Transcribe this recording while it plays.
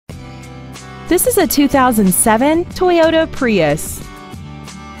This is a 2007 Toyota Prius.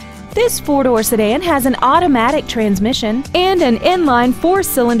 This four-door sedan has an automatic transmission and an inline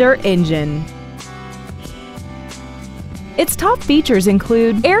four-cylinder engine. Its top features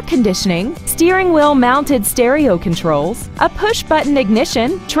include air conditioning, steering wheel mounted stereo controls, a push-button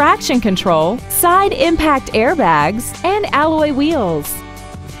ignition, traction control, side impact airbags, and alloy wheels.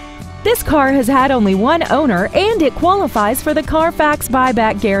 This car has had only one owner and it qualifies for the Carfax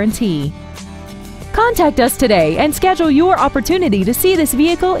buyback guarantee. Contact us today and schedule your opportunity to see this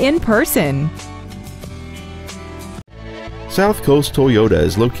vehicle in person. South Coast Toyota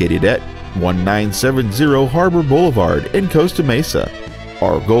is located at 1970 Harbor Boulevard in Costa Mesa.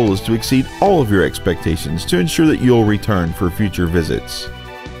 Our goal is to exceed all of your expectations to ensure that you'll return for future visits.